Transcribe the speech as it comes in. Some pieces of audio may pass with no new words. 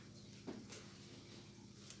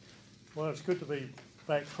Well, it's good to be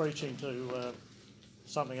back preaching to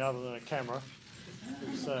something other than a camera.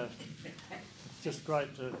 It's just great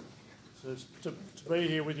to be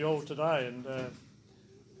here with you all today and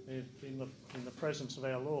in the presence of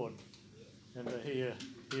our Lord and to hear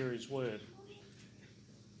His word.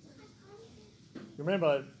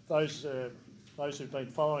 Remember those who've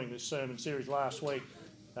been following this sermon series last week,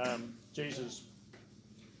 Jesus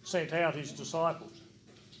sent out his disciples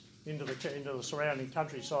into the surrounding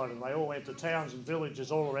countryside, and they all went to towns and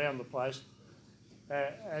villages all around the place,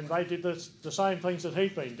 and they did the same things that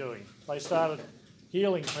he'd been doing. They started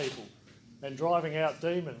healing people and driving out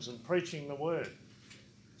demons and preaching the word.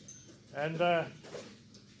 And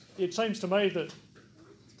it seems to me that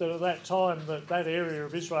at that time that area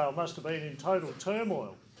of Israel must have been in total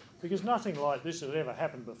turmoil, because nothing like this had ever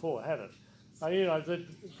happened before, had it?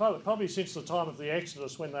 Probably since the time of the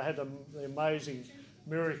Exodus, when they had the amazing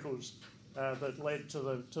miracles that led to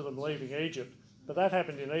them leaving Egypt. But that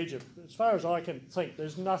happened in Egypt. As far as I can think,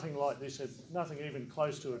 there's nothing like this, nothing even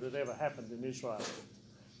close to it had ever happened in Israel.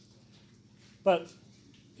 But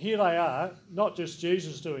here they are, not just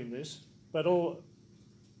Jesus doing this, but all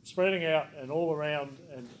spreading out and all around,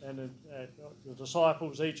 and the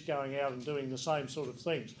disciples each going out and doing the same sort of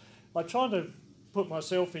things. I'm trying to put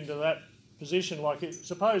myself into that position,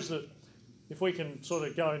 suppose that if we can sort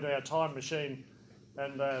of go into our time machine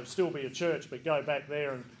and still be a church, but go back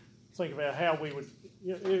there and think about how we would,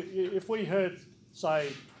 if we heard,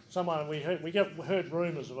 say, someone, we heard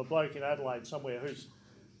rumours of a bloke in Adelaide somewhere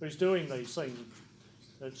who's doing these things,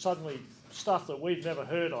 that suddenly stuff that we'd never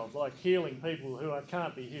heard of, like healing people who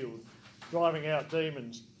can't be healed, driving out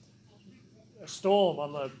demons, a storm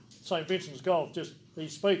on the St Vincent's Gulf, just he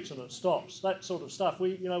speaks and it stops, that sort of stuff.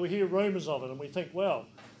 We hear rumours of it and we think, well,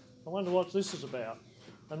 I wonder what this is about.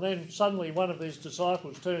 And then suddenly one of these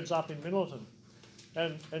disciples turns up in Middleton,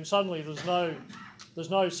 and suddenly there's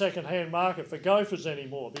no second-hand market for gophers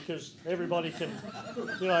anymore, because everybody can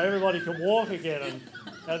walk again,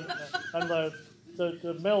 and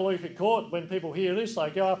the Melaleuca court, when people hear this, they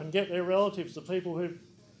go up and get their relatives, the people who've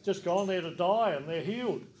just gone there to die, and they're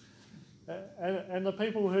healed, and the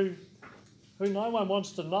people who no one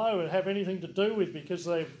wants to know and have anything to do with, because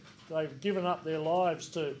they've given up their lives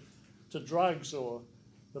to drugs or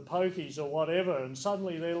the pokies or whatever, and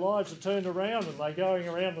suddenly their lives are turned around and they're going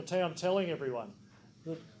around the town telling everyone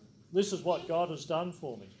that this is what God has done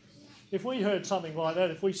for me. If we heard something like that,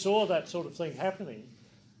 if we saw that sort of thing happening,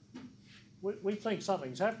 we'd think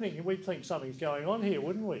something's happening, and we'd think something's going on here,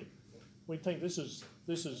 wouldn't we? We'd think this is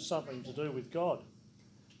something to do with God.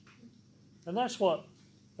 And that's what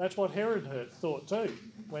Herod thought too,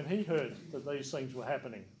 when he heard that these things were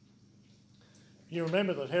happening. You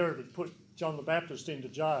remember that Herod had put John the Baptist into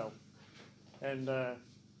jail, and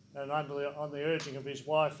on the urging of his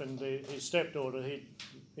wife and his stepdaughter,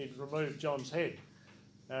 he'd removed John's head.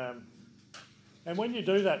 And when you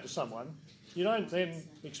do that to someone, you don't then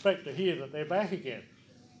expect to hear that they're back again.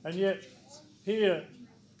 And yet here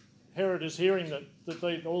Herod is hearing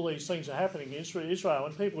that all these things are happening in Israel,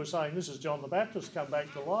 and people are saying, this is John the Baptist come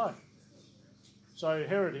back to life. So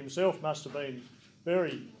Herod himself must have been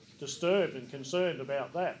very disturbed and concerned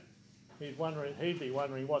about that. He'd be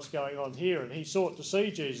wondering what's going on here, and he sought to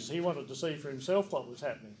see Jesus. He wanted to see for himself what was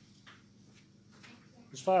happening.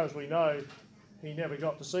 As far as we know, he never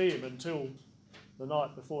got to see him until the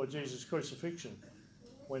night before Jesus' crucifixion,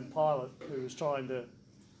 when Pilate, who was trying to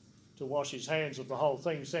wash his hands of the whole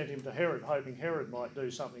thing, sent him to Herod, hoping Herod might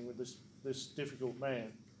do something with this difficult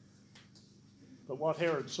man. But what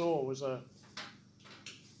Herod saw was a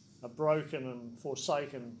broken and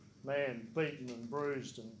forsaken man, beaten and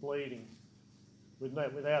bruised and bleeding,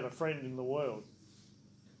 without a friend in the world.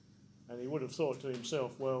 And he would have thought to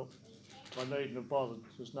himself, well, I needn't have bothered,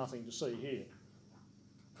 there's nothing to see here.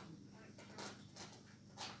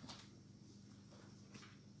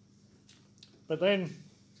 But then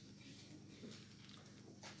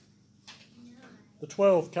the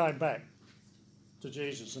 12 came back to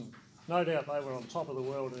Jesus, and no doubt they were on top of the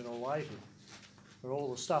world and elated for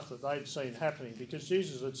all the stuff that they'd seen happening, because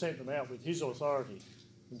Jesus had sent them out with his authority,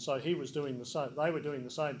 and so he was doing the same. They were doing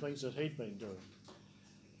the same things that he'd been doing.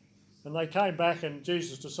 And they came back, and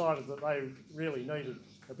Jesus decided that they really needed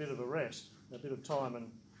a bit of a rest, a bit of time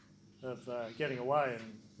of getting away,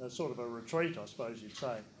 and a sort of a retreat, I suppose you'd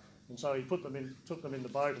say. And so he took them in the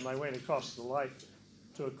boat, and they went across the lake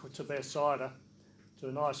to Bethsaida, to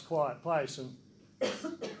a nice quiet place. And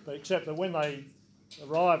except that when they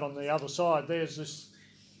arrive on the other side, there's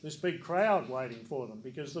this big crowd waiting for them,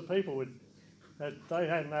 because the people they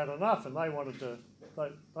hadn't had enough, and they wanted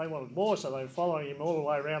more, so they were following him all the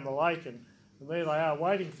way around the lake, and there they are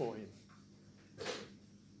waiting for him.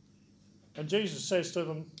 And Jesus says to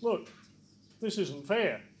them, look, this isn't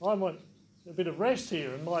fair. I want a bit of rest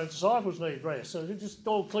here, and my disciples need rest. So just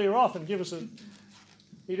all clear off and give us a...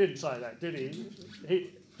 He didn't say that, did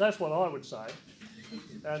he? That's what I would say.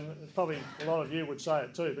 And probably a lot of you would say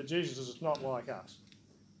it too, but Jesus is not like us.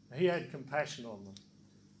 He had compassion on them.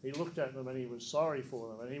 He looked at them and he was sorry for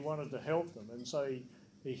them and he wanted to help them. And so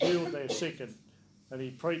he healed their sick and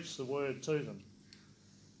he preached the word to them.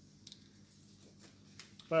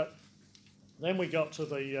 But then we got to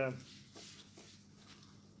the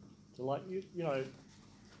like, you know,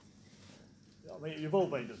 I mean, you've all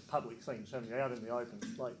been to public things, haven't you, out in the open.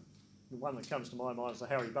 Like, the one that comes to my mind is the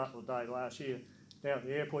Harry Butler Day last year down at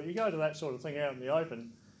the airport. You go to that sort of thing out in the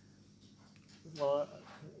open, well,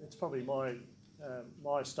 it's probably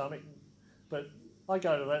my stomach, but I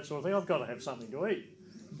go to that sort of thing. I've got to have something to eat,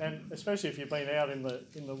 and especially if you've been out in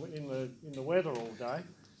the weather all day.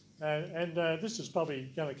 And this is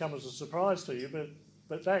probably going to come as a surprise to you,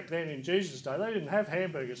 but back then in Jesus' day, they didn't have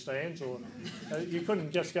hamburger stands, or you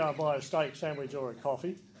couldn't just go and buy a steak sandwich or a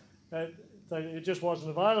coffee. It just wasn't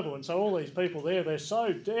available. And so all these people there, they're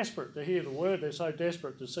so desperate to hear the word, they're so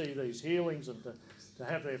desperate to see these healings and to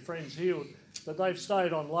have their friends healed, that they've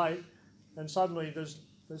stayed on late, and suddenly there's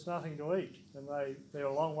nothing to eat, and they're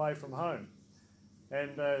a long way from home.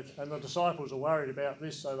 And the disciples are worried about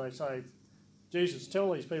this, so they say, Jesus,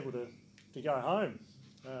 tell these people to go home,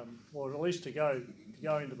 or at least to go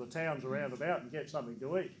into the towns around about and get something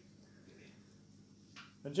to eat.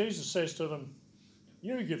 And Jesus says to them,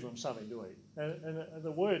 you give them something to eat. And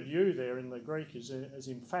the word you there in the Greek is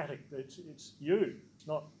emphatic. It's you,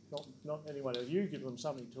 not anyone else. You give them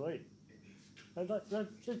something to eat. And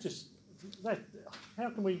how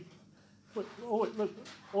can we...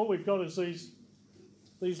 All we've got is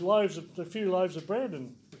these loaves, a few loaves of bread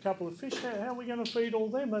and a couple of fish. How are we going to feed all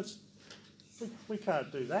them? We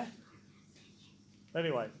can't do that.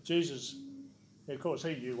 Anyway, Jesus, of course,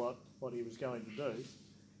 he knew what he was going to do.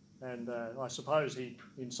 And I suppose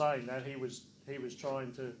in saying that, he was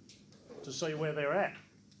trying to see where they're at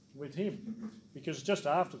with him. Because just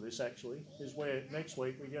after this, actually, is where next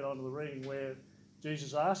week we get on to the reading where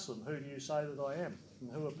Jesus asks them, who do you say that I am?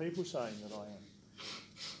 And who are people saying that I am?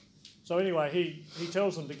 So anyway, he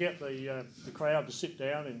tells them to get the crowd to sit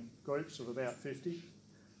down in groups of about 50.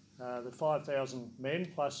 The 5,000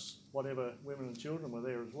 men plus whatever women and children were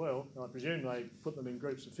there as well. I presume they put them in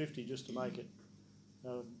groups of 50 just to make it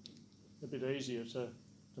a bit easier to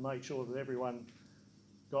make sure that everyone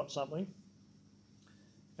got something.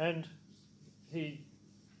 And he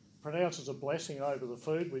pronounces a blessing over the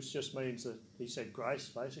food, which just means that he said grace,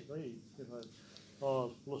 basically.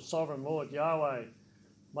 Oh, Sovereign Lord Yahweh,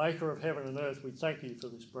 Maker of heaven and earth, we thank you for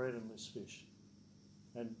this bread and this fish.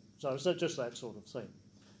 And so it's just that sort of thing.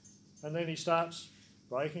 And then he starts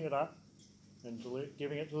breaking it up and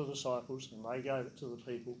giving it to the disciples, and they gave it to the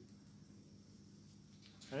people.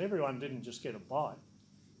 And everyone didn't just get a bite.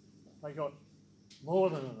 They got more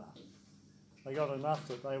than enough. They got enough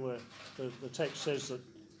that they were, the text says that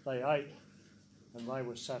they ate and they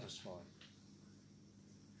were satisfied.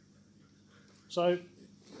 So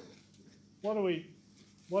what are we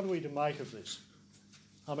to make of this?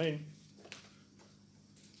 I mean,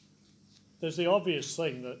 there's the obvious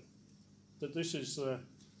thing that this is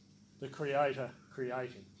the Creator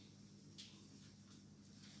creating.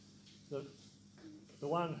 The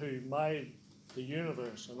one who made the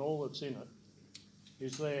universe and all that's in it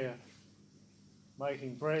is there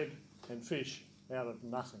making bread and fish out of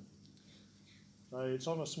nothing. So it's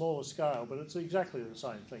on a smaller scale, but it's exactly the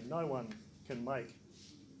same thing. No one can make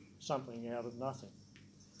something out of nothing.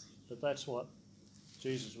 But that's what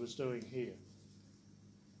Jesus was doing here.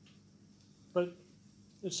 But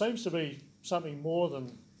it seems to be something more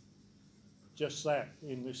than just that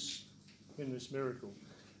in this miracle.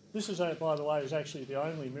 This is, by the way, is actually the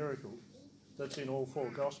only miracle that's in all four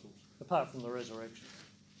Gospels, apart from the resurrection.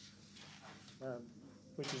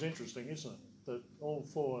 Which is interesting, isn't it? That all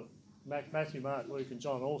four, Matthew, Mark, Luke and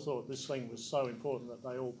John, all thought this thing was so important that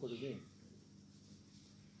they all put it in.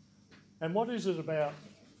 And what is it about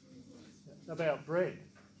bread?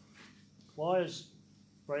 Why has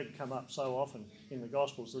bread come up so often in the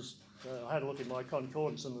Gospels? I had a look at my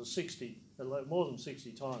concordance, and there's more than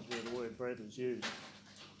 60 times where the word bread is used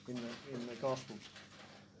in the Gospels.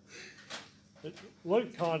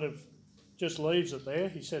 Luke kind of just leaves it there.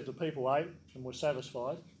 He said the people ate and were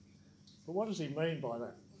satisfied. But what does he mean by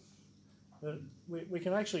that? We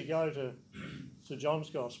can actually go to John's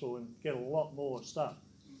Gospel and get a lot more stuff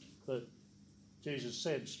that Jesus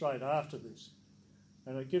said straight after this.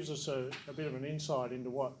 And it gives us a bit of an insight into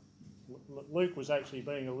what Luke was actually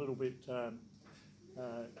being a little bit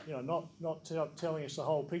telling us the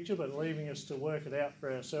whole picture, but leaving us to work it out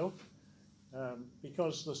for ourselves.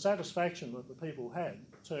 Because the satisfaction that the people had,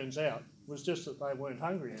 turns out, was just that they weren't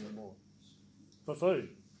hungry anymore for food,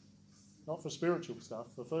 not for spiritual stuff,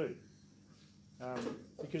 for food.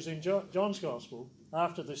 Because in John's Gospel,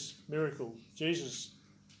 after this miracle, Jesus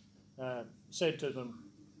said to them,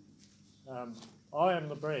 I am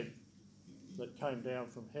the bread that came down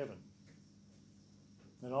from heaven,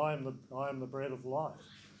 and I am the bread of life.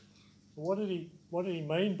 What did he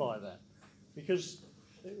mean by that? Because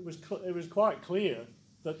it was quite clear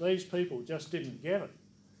that these people just didn't get it.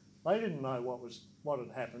 They didn't know what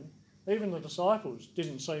had happened. Even the disciples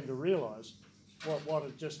didn't seem to realise what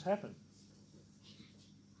had just happened.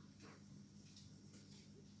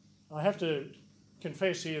 I have to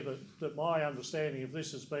confess here that my understanding of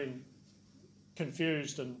this has been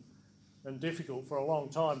confused and difficult for a long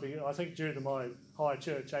time, because I think due to my high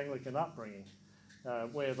church Anglican upbringing,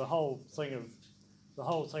 where the whole thing of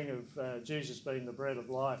Jesus being the bread of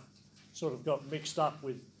life sort of got mixed up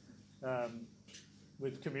with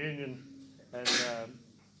communion and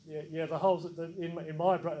the whole in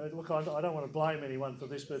my brain. Look, I don't want to blame anyone for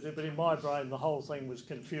this, but in my brain the whole thing was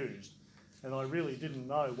confused, and I really didn't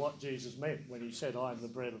know what Jesus meant when he said, "I am the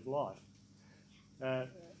bread of life."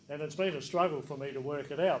 And it's been a struggle for me to work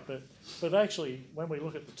it out, but actually, when we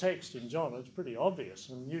look at the text in John, it's pretty obvious.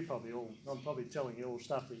 And I'm probably telling you all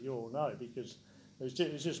stuff that you all know, because it's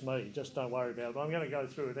just me. Just don't worry about it. I'm going to go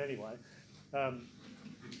through it anyway. I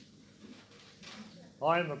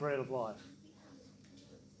am the bread of life.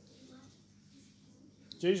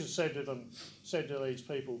 Jesus said to these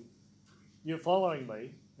people, "You're following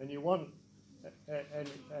me, and you want,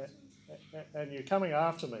 and you're coming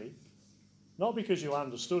after me, not because you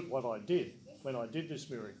understood what I did when I did this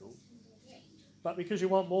miracle, but because you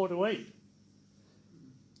want more to eat."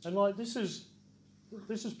 And this is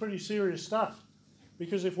pretty serious stuff,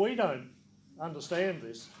 because if we don't understand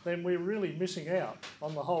this, then we're really missing out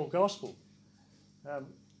on the whole gospel.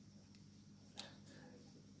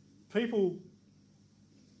 People,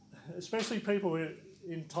 especially people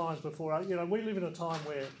in times before, we live in a time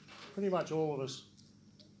where pretty much all of us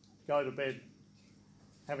go to bed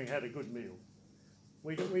having had a good meal.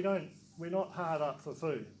 We're not hard up for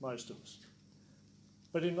food, most of us.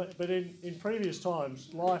 But in previous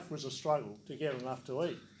times, life was a struggle to get enough to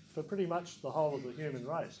eat for pretty much the whole of the human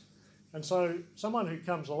race. And so someone who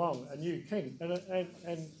comes along, a new king,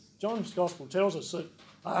 and John's Gospel tells us that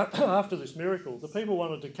after this miracle, the people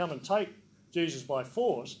wanted to come and take Jesus by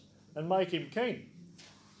force and make him king.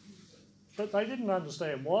 But they didn't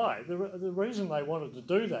understand why. The reason they wanted to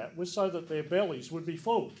do that was so that their bellies would be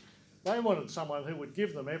full. They wanted someone who would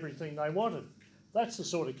give them everything they wanted. That's the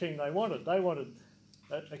sort of king they wanted. They wanted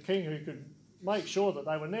a king who could make sure that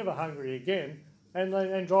they were never hungry again and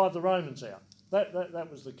drive the Romans out. That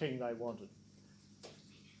was the king they wanted.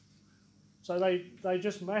 So they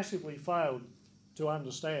just massively failed to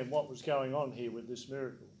understand what was going on here with this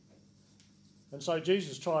miracle. And so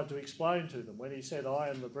Jesus tried to explain to them when he said, "I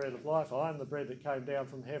am the bread of life, I am the bread that came down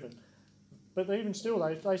from heaven." But even still,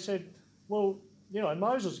 they said, "Well,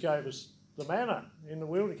 Moses gave us the manna in the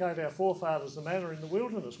wilderness, gave our forefathers the manna in the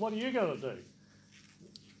wilderness. What are you going to do?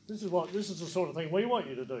 This is the sort of thing we want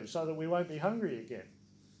you to do so that we won't be hungry again."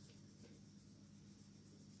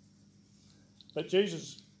 But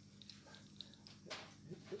Jesus,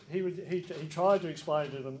 he tried to explain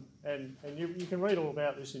to them, and you can read all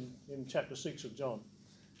about this in chapter 6 of John,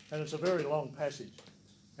 and it's a very long passage.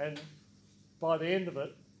 And by the end of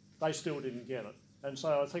it, they still didn't get it. And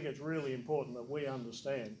so I think it's really important that we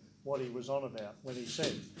understand what he was on about when he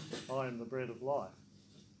said, "I am the bread of life.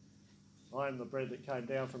 I am the bread that came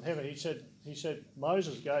down from heaven." He said,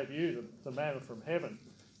 Moses gave you the manna from heaven,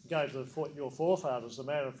 gave your forefathers the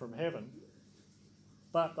manna from heaven,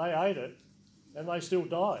 but they ate it and they still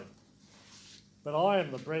died. But I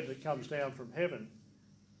am the bread that comes down from heaven,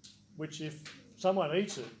 which if someone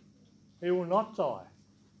eats it, he will not die.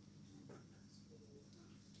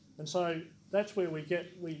 And so that's where we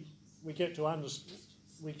get a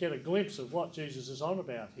glimpse of what Jesus is on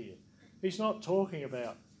about here. He's not talking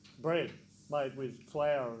about bread made with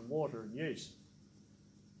flour and water and yeast.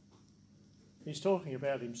 He's talking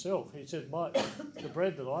about himself. He said, "The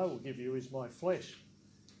bread that I will give you is my flesh."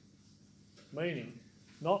 Meaning,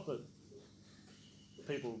 not that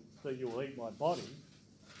you will eat my body,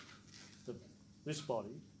 this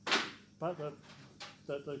body, but that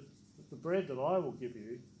the bread that I will give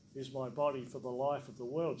you is my body for the life of the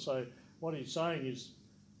world. So what he's saying is,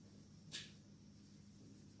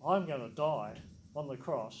 I'm going to die on the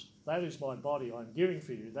cross. That is my body I'm giving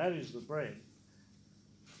for you. That is the bread.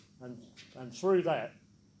 and through that,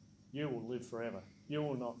 you will live forever. You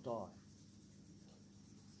will not die.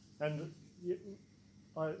 And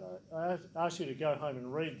I ask you to go home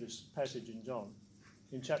and read this passage in John,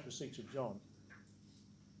 in chapter 6 of John.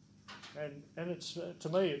 And it's to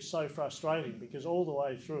me, it's so frustrating because all the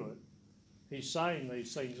way through it, he's saying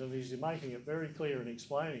these things and he's making it very clear and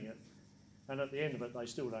explaining it. And at the end of it, they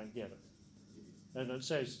still don't get it. And it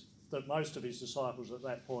says that most of his disciples at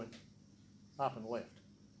that point up and left.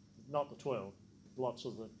 Not the 12, lots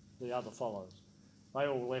of the other followers. They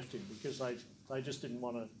all left him because they just didn't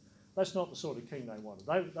want to. That's not the sort of king they wanted.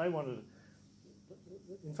 They wanted,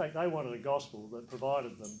 in fact, they wanted a gospel that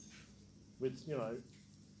provided them with,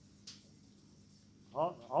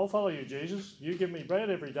 I'll follow you, Jesus. You give me bread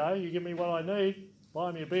every day. You give me what I need.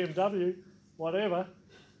 Buy me a BMW, whatever.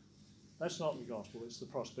 That's not the gospel. It's the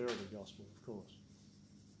prosperity gospel, of course.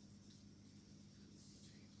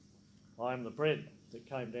 I am the bread that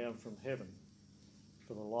came down from heaven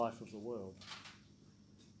for the life of the world.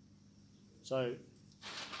 So,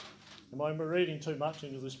 am I reading too much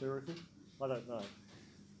into this miracle? I don't know.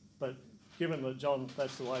 But given that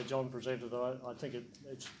that's the way John presented it, I think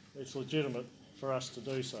it's legitimate for us to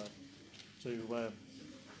do so. So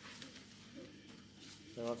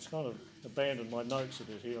I've kind of abandoned my notes a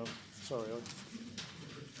bit here. I'm sorry.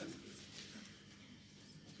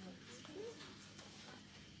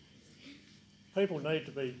 People need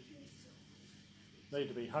to be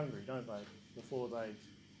hungry, don't they, before they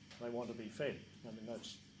want to be fed. I mean,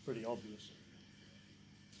 that's pretty obvious.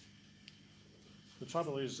 The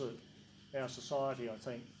trouble is that our society, I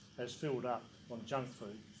think, has filled up on junk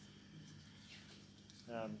food.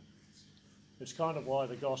 It's kind of why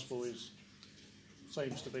the gospel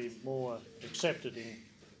seems to be more accepted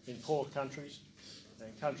in poor countries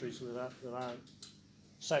and countries that aren't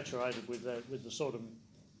saturated with the sort of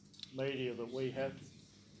media that we have.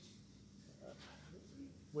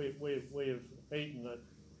 We have eaten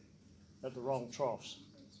at the wrong troughs.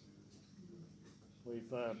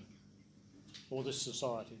 Or this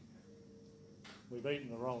society, we've eaten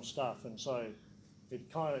the wrong stuff, and so it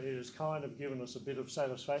has kind of given us a bit of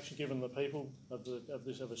satisfaction, given the people of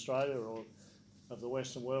Australia or of the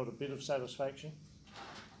Western world a bit of satisfaction.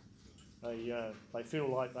 They feel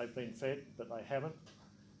like they've been fed, but they haven't,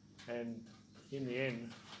 and in the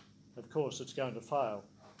end, of course, it's going to fail.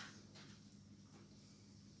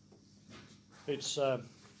 It's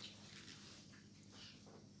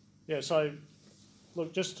So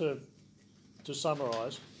look, just to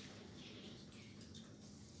summarise,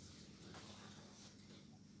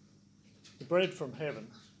 the bread from heaven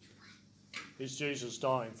is Jesus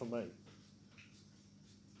dying for me.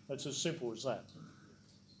 It's as simple as that.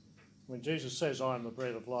 When Jesus says, "I am the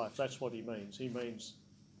bread of life," that's what he means. He means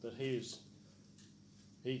that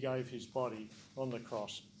he gave his body on the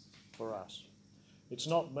cross for us. It's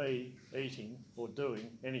not me eating or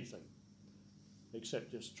doing anything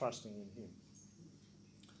except just trusting in him.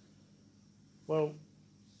 Well,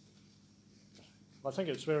 I think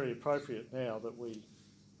it's very appropriate now that we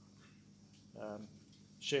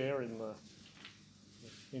share in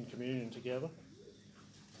communion together.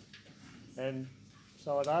 And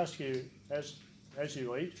so I'd ask you, as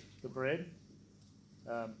you eat the bread,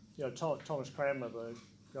 Thomas Cranmer, the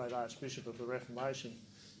great Archbishop of the Reformation,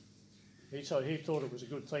 he thought it was a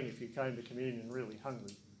good thing if you came to communion really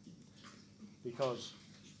hungry, because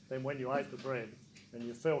then when you ate the bread and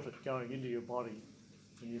you felt it going into your body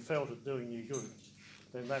and you felt it doing you good,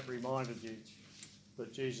 then that reminded you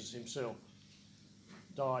that Jesus himself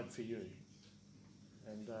died for you,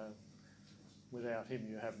 and without him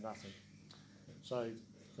you have nothing. So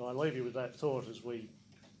I leave you with that thought as we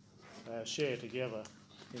share together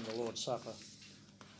in the Lord's Supper.